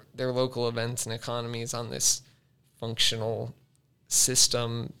their local events and economies on this functional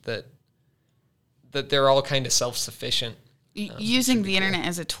system that they're all kind of self-sufficient. Using the internet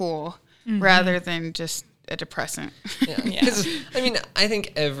as a tool rather than just a depressant. Yeah. Because, I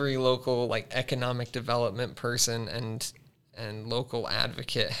think every local like economic development person and local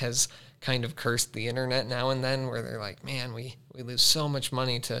advocate has kind of cursed the internet now and then, where they're like, man, we lose so much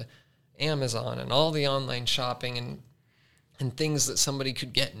money to Amazon and all the online shopping and things that somebody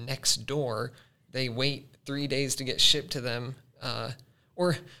could get next door. They wait 3 days to get shipped to them,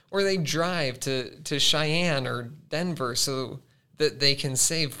 or they drive to Cheyenne or Denver so that they can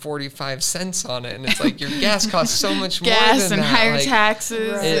save 45 cents on it. And it's like, your gas costs so much more gas than and that. higher Like,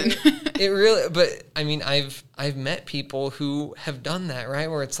 taxes. Right. it really, but I mean, I've met people who have done that, right?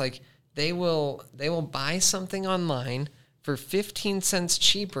 Where it's like, they will buy something online for 15 cents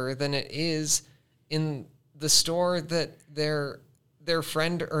cheaper than it is in the store that their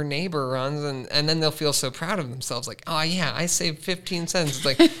friend or neighbor runs, and then they'll feel so proud of themselves, like, oh yeah, I saved 15 cents. It's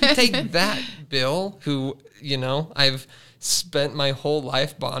like, take that, Bill, who, I've spent my whole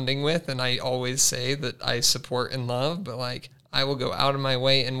life bonding with, and I always say that I support and love, but like, I will go out of my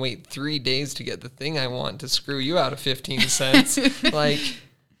way and wait 3 days to get the thing I want to screw you out of 15 cents. Like,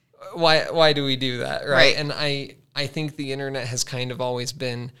 why do we do that? Right. And I think the internet has kind of always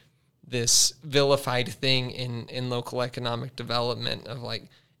been this vilified thing in local economic development of like,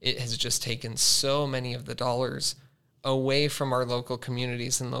 it has just taken so many of the dollars away from our local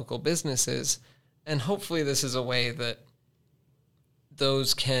communities and local businesses. And hopefully this is a way that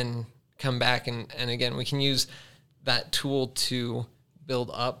those can come back. And again, we can use that tool to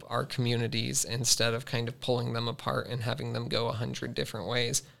build up our communities instead of kind of pulling them apart and having them go 100 different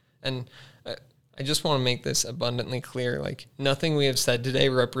ways. And I just want to make this abundantly clear. Like, nothing we have said today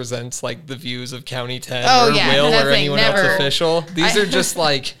represents like the views of County 10 or Will or anyone else official. These are just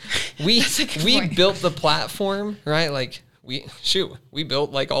like, we built the platform, right? Like, we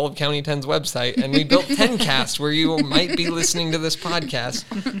built like all of County 10's website, and we built 10cast where you might be listening to this podcast.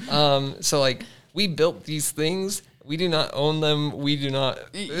 So like, we built these things. We do not own them. We do not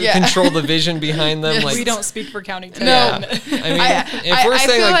control the vision behind them. Like, we don't speak for County 10. No. Yeah. I mean, if we're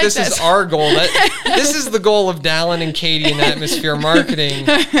saying like this is our goal, this is the goal of Dallin and Caitee in Atmosphere Marketing.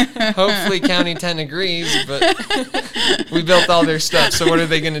 Hopefully County 10 agrees, but we built all their stuff. So what are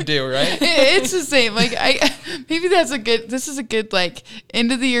they going to do, right? It's the same. Like, maybe this is a good like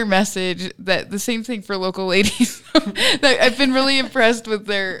end of the year message, that the same thing for local ladies. That I've been really impressed with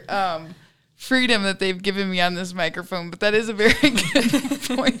their freedom that they've given me on this microphone, but that is a very good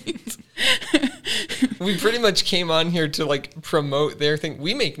point. We pretty much came on here to like promote their thing.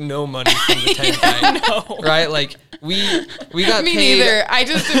 We make no money from the 10 guy, No. right? Like, we got Me paid. neither. I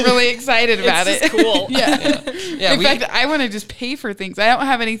just am really excited about It's it. just cool. Yeah, In fact, I want to just pay for things. I don't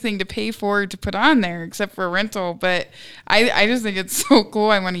have anything to pay for to put on there except for rental, but I just think it's so cool.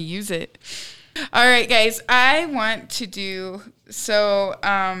 I want to use it. All right, guys. I want to do so.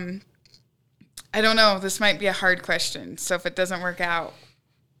 I don't know. This might be a hard question. So if it doesn't work out,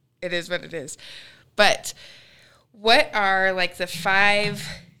 it is what it is. But what are like the 5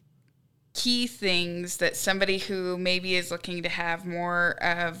 key things that somebody who maybe is looking to have more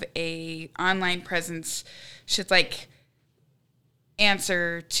of a online presence should like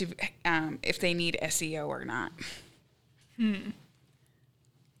answer to if they need SEO or not?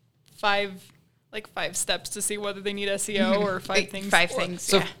 5 steps to see whether they need SEO or 5 things. 5 things.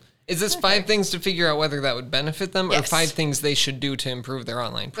 So yeah. is this 5 things to figure out whether that would benefit them, or Yes. 5 things they should do to improve their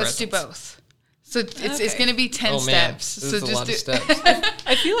online presence? Let's do both. So it's going to be 10 Oh man, steps. this So is a just lot do of steps.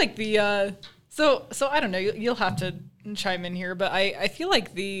 I feel like the so I don't know, you'll have to chime in here, but I feel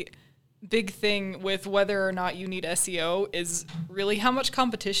like the big thing with whether or not you need SEO is really how much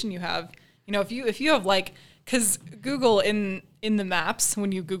competition you have. If you have like, because Google in the maps,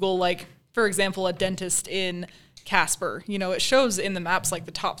 when you Google like, for example, a dentist in Casper, it shows in the maps like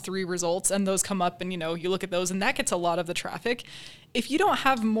the top 3 results, and those come up, and you look at those, and that gets a lot of the traffic. If you don't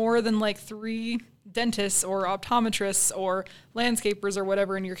have more than like 3 dentists or optometrists or landscapers or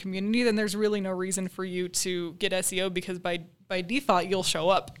whatever in your community, then there's really no reason for you to get SEO, because by default you'll show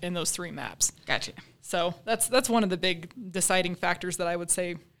up in those 3 maps. Gotcha. So that's one of the big deciding factors that I would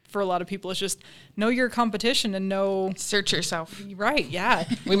say for a lot of people is just know your competition and know. Search yourself. Right, yeah.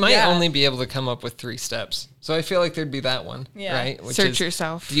 We might only be able to come up with 3 steps. So I feel like there'd be that one, right? Which Search is,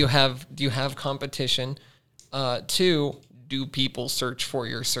 yourself. Do you have competition? 2, do people search for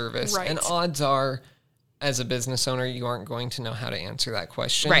your service? Right. And odds are, as a business owner, you aren't going to know how to answer that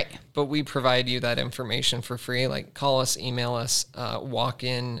question. Right. But we provide you that information for free. Like, call us, email us, walk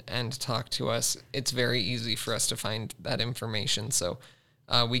in and talk to us. It's very easy for us to find that information. So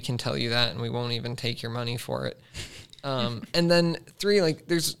we can tell you that, and we won't even take your money for it. And then 3, like,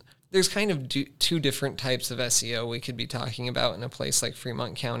 there's kind of 2 different types of SEO we could be talking about in a place like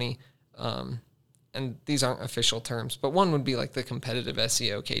Fremont County. And these aren't official terms, but one would be like the competitive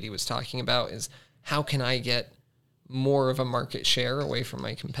SEO Caitee was talking about, is how can I get more of a market share away from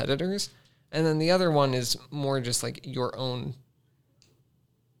my competitors? And then the other one is more just like your own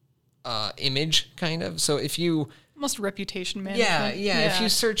image, kind of. So if you... Almost reputation management. Yeah. If you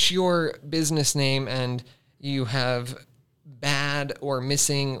search your business name and you have bad or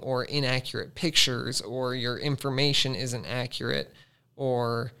missing or inaccurate pictures, or your information isn't accurate,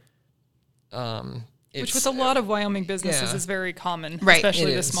 or which with a lot of Wyoming businesses yeah. is very common, Right.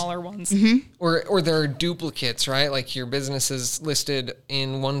 especially It the is. smaller ones. or there are duplicates, right? Like your business is listed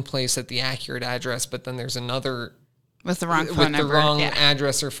in one place at the accurate address, but then there's another with the wrong phone with number. the wrong yeah.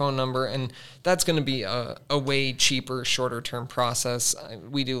 address or phone number, and that's going to be a way cheaper, shorter term process.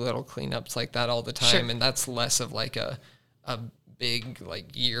 We do little cleanups like that all the time, Sure. and that's less of like a big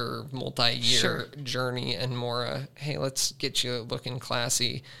like multi-year Sure. journey, and more hey, let's get you looking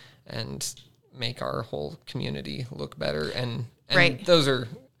classy and make our whole community look better, and Right. those are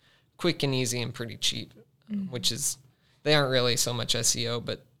quick and easy and pretty cheap, which is, they aren't really so much SEO,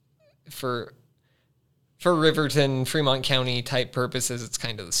 but for Riverton, Fremont County type purposes, it's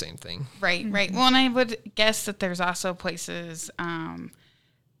kind of the same thing. Right, right. Well, and I would guess that there's also places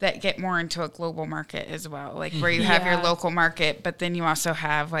that get more into a global market as well, like where you have your Yeah. local market, but then you also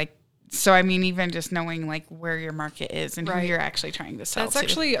have like, so I mean, even just knowing like where your market is and who Right. you're actually trying to sell That's to.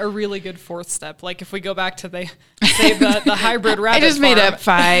 actually a really good fourth step. Like if we go back to the hybrid I rabbit just made farm. up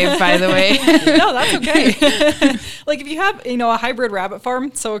 5, by the way. No, that's okay. Like if you have, a hybrid rabbit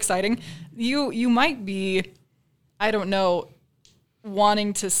farm, so exciting. You might be, I don't know,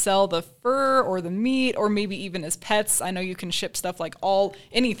 wanting to sell the fur or the meat, or maybe even as pets. I know you can ship stuff like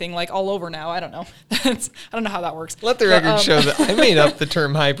anything like all over now. I don't know. I don't know how that works. Let the record show that I made up the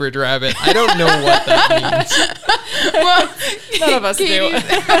term hybrid rabbit. I don't know what that means. Well, None of us do.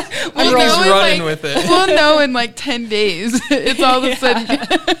 I'm we'll just know in, running like- with it. We'll know in like 10 days. It's all of a sudden.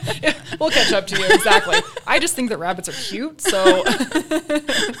 We'll catch up to you. Exactly. I just think that rabbits are cute. So,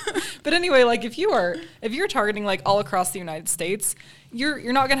 but anyway, like if you're targeting like all across the United States,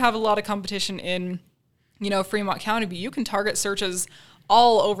 you're not going to have a lot of competition in, Fremont County, but you can target searches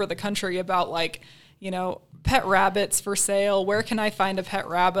all over the country about like, pet rabbits for sale. Where can I find a pet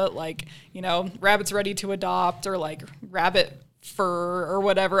rabbit? Like, rabbits ready to adopt, or like rabbit fur or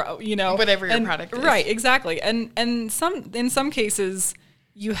whatever, Whatever your product is. Right, exactly. And in some cases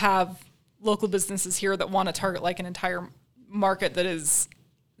you have local businesses here that want to target like an entire market that is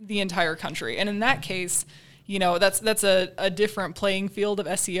the entire country. And in that case, that's a different playing field of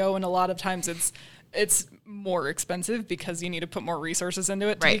SEO, and a lot of times it's more expensive because you need to put more resources into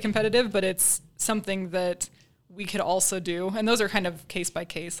it to be Right. competitive, but it's something that we could also do. And those are kind of case by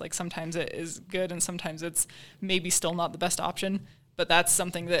case. Like sometimes it is good and sometimes it's maybe still not the best option, but that's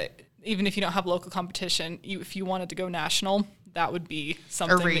something that even if you don't have local competition, if you wanted to go national, that would be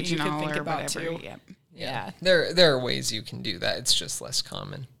something Or that you could regional think or about whatever. too. Yep. Yeah. There are ways you can do that. It's just less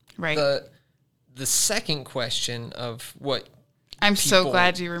common. Right. The second question of what I'm so people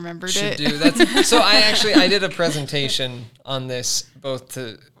glad you remembered should it. do. That's so I did a presentation on this both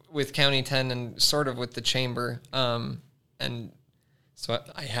with County 10 and sort of with the chamber, and so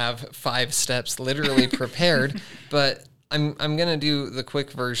I have 5 steps literally prepared, but I'm gonna do the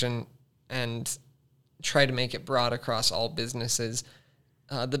quick version and try to make it broad across all businesses.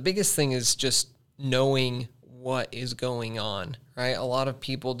 The biggest thing is just knowing what is going on, right? A lot of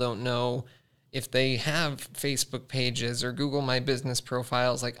people don't know if they have Facebook pages or Google My Business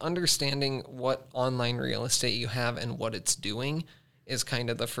profiles. Like understanding what online real estate you have and what it's doing is kind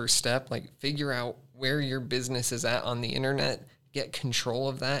of the first step. Like figure out where your business is at on the internet, get control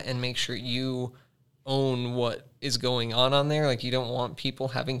of that, and make sure you own what is going on there. Like you don't want people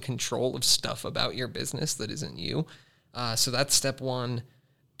having control of stuff about your business that isn't you. So that's step 1.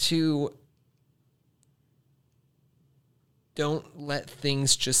 2, don't let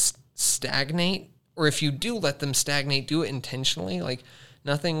things just stagnate, or if you do let them stagnate, do it intentionally. Like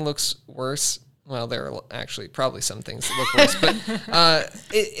nothing looks worse. Well, there are actually probably some things that look worse, but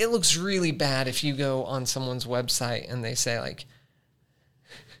it looks really bad if you go on someone's website and they say like,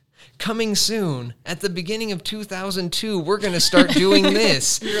 coming soon at the beginning of 2002, we're going to start doing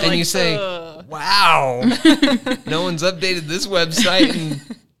this. And like, you say, wow, no one's updated this website in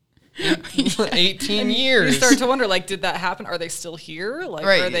 18 years. You start to wonder, like, did that happen? Are they still here? Like,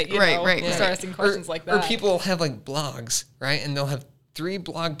 Right, are they, you right, know, right, you right. start asking questions like that. Or people have like blogs, right? And they'll have 3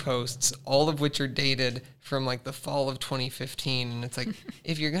 blog posts, all of which are dated from like the fall of 2015. And it's like,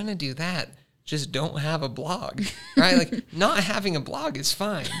 if you're going to do that, just don't have a blog, right? Like not having a blog is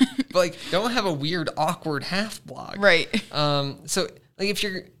fine, but like don't have a weird, awkward half blog. Right. So like if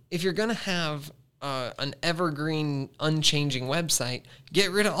you're going to have an evergreen, unchanging website,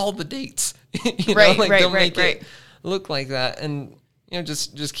 get rid of all the dates. You know? Right, like, right, don't right, make right. it look like that. And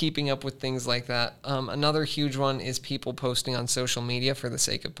just keeping up with things like that. Another huge one is people posting on social media for the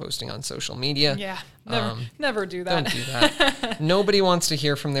sake of posting on social media. Yeah, never do that. Don't do that. Nobody wants to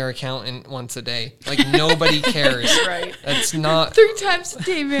hear from their accountant once a day. Like, nobody cares. Right. That's not... 3 times a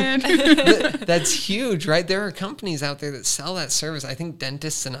day, man. That's huge, right? There are companies out there that sell that service. I think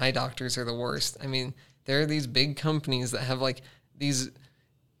dentists and eye doctors are the worst. I mean, there are these big companies that have, like, these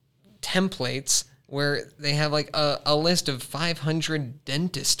templates where they have like a list of 500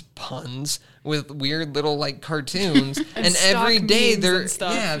 dentist puns with weird little like cartoons, and every day they're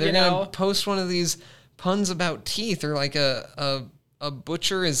gonna post one of these puns about teeth, or like a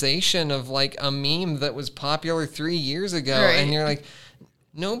butcherization of like a meme that was popular 3 years ago, right. And you're like,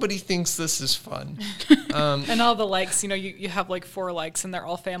 nobody thinks this is fun. And all the likes, you have like 4 likes and they're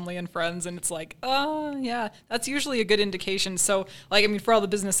all family and friends, and it's like, oh yeah, that's usually a good indication. So like, I mean, for all the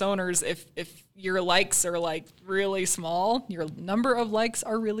business owners, if your likes are like really small, your number of likes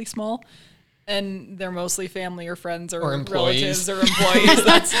are really small, and they're mostly family or friends or relatives or employees,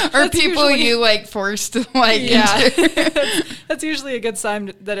 that's people usually, you like forced to like. Yeah, that's usually a good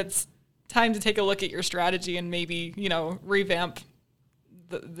sign that it's time to take a look at your strategy and maybe, revamp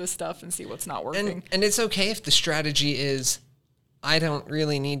the stuff and see what's not working. And it's okay if the strategy is, I don't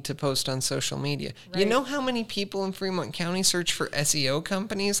really need to post on social media. Right. You know how many people in Fremont County search for SEO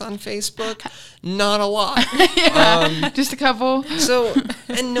companies on Facebook? Not a lot. Just a couple. So,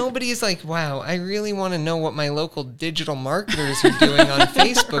 and nobody's like, wow, I really want to know what my local digital marketers are doing on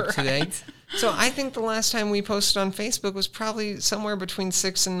Facebook right. today. So I think the last time we posted on Facebook was probably somewhere between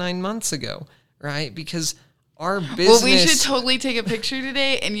 6 and 9 months ago, right? Because our business... Well, we should totally take a picture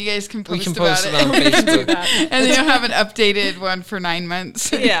today, and you guys can post post it on Facebook. And then you'll have an updated one for 9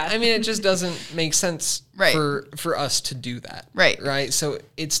 months. Yeah, I mean, it just doesn't make sense right. for us to do that. Right? So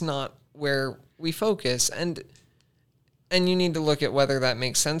it's not where we focus, and you need to look at whether that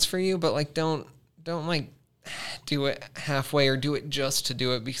makes sense for you, but like don't like do it halfway or do it just to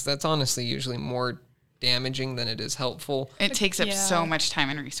do it, because that's honestly usually more damaging than it is helpful. It takes up so much time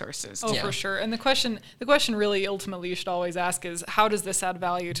and resources. Oh, for sure. And the question really ultimately you should always ask is, how does this add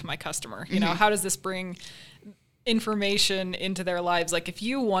value to my customer? You know, how does this bring information into their lives? Like if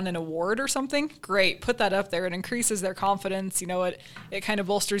you won an award or something, great, put that up there. It increases their confidence. It kind of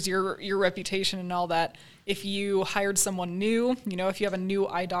bolsters your reputation and all that. If you hired someone new, if you have a new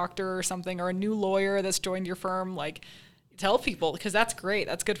eye doctor or something, or a new lawyer that's joined your firm, like tell people, because that's great.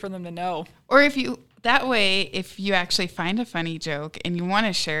 That's good for them to know. Or if you actually find a funny joke and you want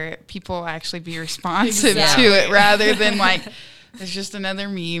to share it, people will actually be responsive to it rather than like, it's just another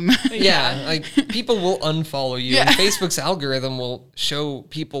meme. Yeah, like people will unfollow you, and Facebook's algorithm will show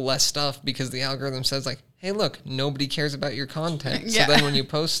people less stuff because the algorithm says like, hey, look, nobody cares about your content. So then when you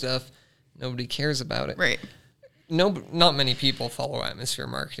post stuff, nobody cares about it. Right. Not many people follow Atmosphere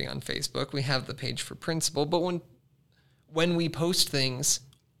Marketing on Facebook. We have the page for Principal, but when we post things,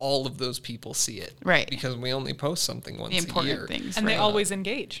 all of those people see it. Right. Because we only post something once a year. Things, and they always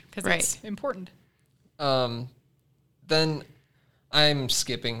engage because it's important. Then I'm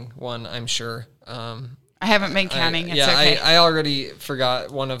skipping one, I'm sure. I haven't been counting. It's okay. I already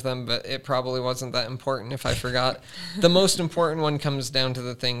forgot one of them, but it probably wasn't that important if I forgot. The most important one comes down to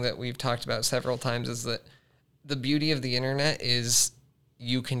the thing that we've talked about several times, is that the beauty of the internet is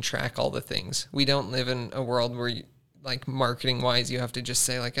you can track all the things. We don't live in a world where like marketing wise, you have to just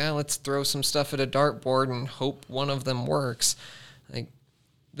say like, let's throw some stuff at a dartboard and hope one of them works. Like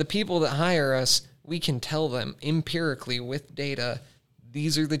the people that hire us, we can tell them empirically with data,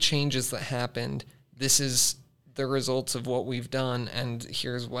 these are the changes that happened. This is the results of what we've done. And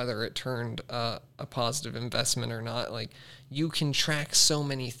here's whether it turned a positive investment or not. Like you can track so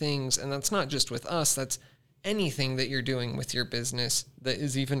many things, and that's not just with us. That's anything that you're doing with your business that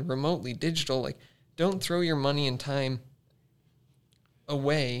is even remotely digital. Like, don't throw your money and time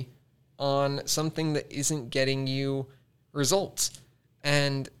away on something that isn't getting you results.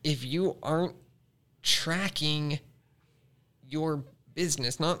 And if you aren't tracking your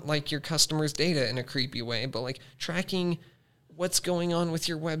business, not like your customers' data in a creepy way, but like tracking what's going on with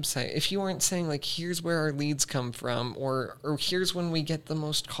your website. If you aren't saying like, here's where our leads come from, or here's when we get the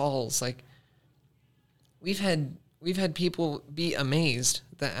most calls, like we've had people be amazed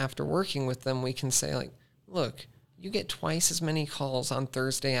that after working with them, we can say like, look, you get twice as many calls on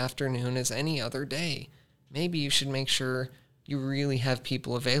Thursday afternoon as any other day. Maybe you should make sure you really have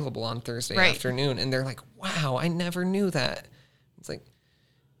people available on Thursday afternoon. And they're like, wow, I never knew that. It's like,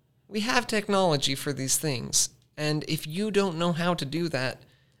 we have technology for these things. And if you don't know how to do that,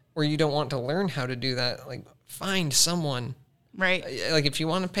 or you don't want to learn how to do that, like find someone. Right. Like if you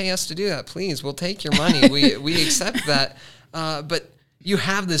want to pay us to do that, please, we'll take your money. We accept that. But you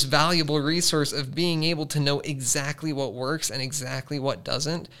have this valuable resource of being able to know exactly what works and exactly what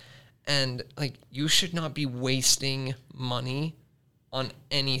doesn't. And like, you should not be wasting money on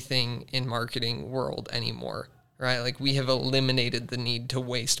anything in marketing world anymore, right? Like, we have eliminated the need to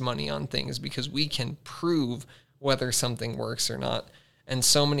waste money on things because we can prove whether something works or not. And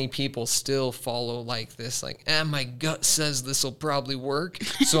so many people still follow like this, like, my gut says this will probably work,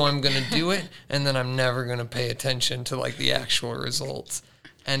 so I'm going to do it, and then I'm never going to pay attention to like the actual results.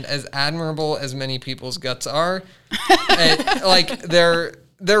 And as admirable as many people's guts are, like they're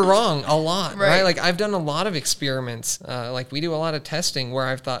wrong a lot, right? Like, I've done a lot of experiments. Like, we do a lot of testing where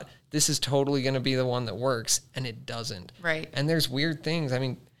I've thought this is totally going to be the one that works, and it doesn't. Right. And there's weird things. I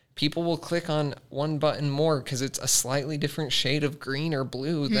mean, people will click on one button more because it's a slightly different shade of green or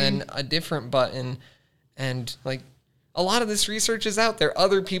blue than a different button. And like, a lot of this research is out there.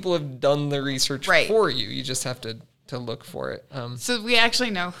 Other people have done the research for you. You just have to look for it. So we actually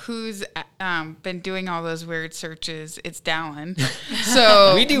know who's been doing all those weird searches. It's Dallin.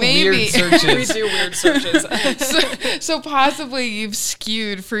 So we do weird searches. We do weird searches. so possibly you've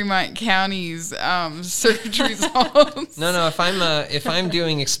skewed Fremont County's search results. No. If I'm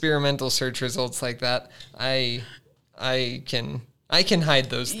doing experimental search results like that, I can hide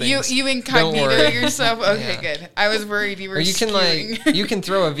those things. You incognito yourself. Okay, good. I was worried you were. Or you can skewing. you can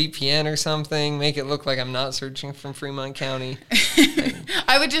throw a VPN or something, make it look like I'm not searching from Fremont County.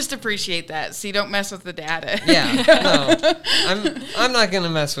 I would just appreciate that, so you don't mess with the data. Yeah, no, I'm not gonna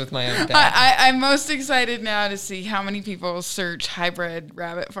mess with my own data. I'm most excited now to see how many people search hybrid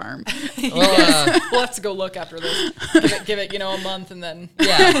rabbit farm. Well, We'll have to go look after this. Give it, a month, and then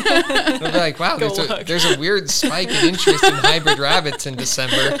yeah, they'll be like, wow, there's a weird spike in interest in hybrid rabbits in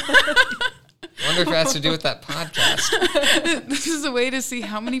December. I wonder if it has to do with that podcast. This is a way to see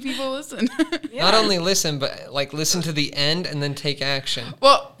how many people listen. Yeah. Not only listen, but like listen to the end and then take action.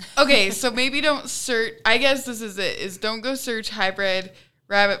 Well, okay, so maybe don't search. I guess this is it, is don't go search hybrid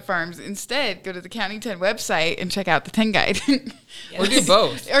rabbit farms. Instead, go to the County 10 website and check out the 10 guide. Or do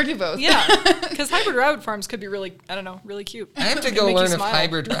both. Yeah, because hybrid rabbit farms could be really, really cute. I have to go learn if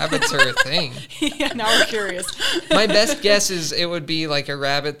hybrid rabbits are a thing. Yeah, now we're curious. My best guess is it would be like a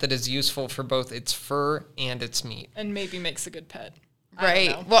rabbit that is useful for both its fur and its meat. And maybe makes a good pet.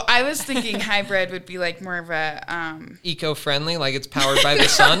 Right. Well, I was thinking hybrid would be like more of a eco-friendly, like it's powered by the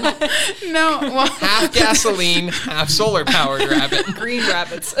sun. No, well, half gasoline, half solar-powered rabbit. Green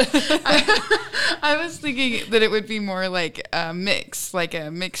rabbits. I was thinking that it would be more like a mix, like a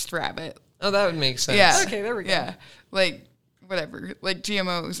mixed rabbit. Oh, that would make sense. Yeah. Okay, there we go. Yeah, like whatever, like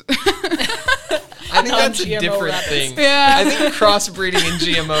GMOs. I think that's a Non-GMO different rabbits. thing. Yeah. I think crossbreeding and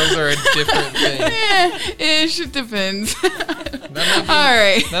GMOs are a different thing. It depends. All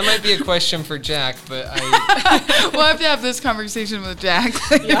right. That might be a question for Jack, but We'll have to have this conversation with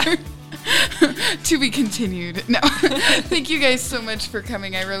Jack later. Yeah. To be continued. No. Thank you guys so much for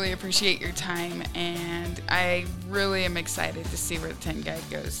coming. I really appreciate your time, and I really am excited to see where the 10 guide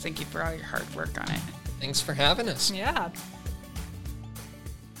goes. Thank you for all your hard work on it. thanks for having us. Yeah.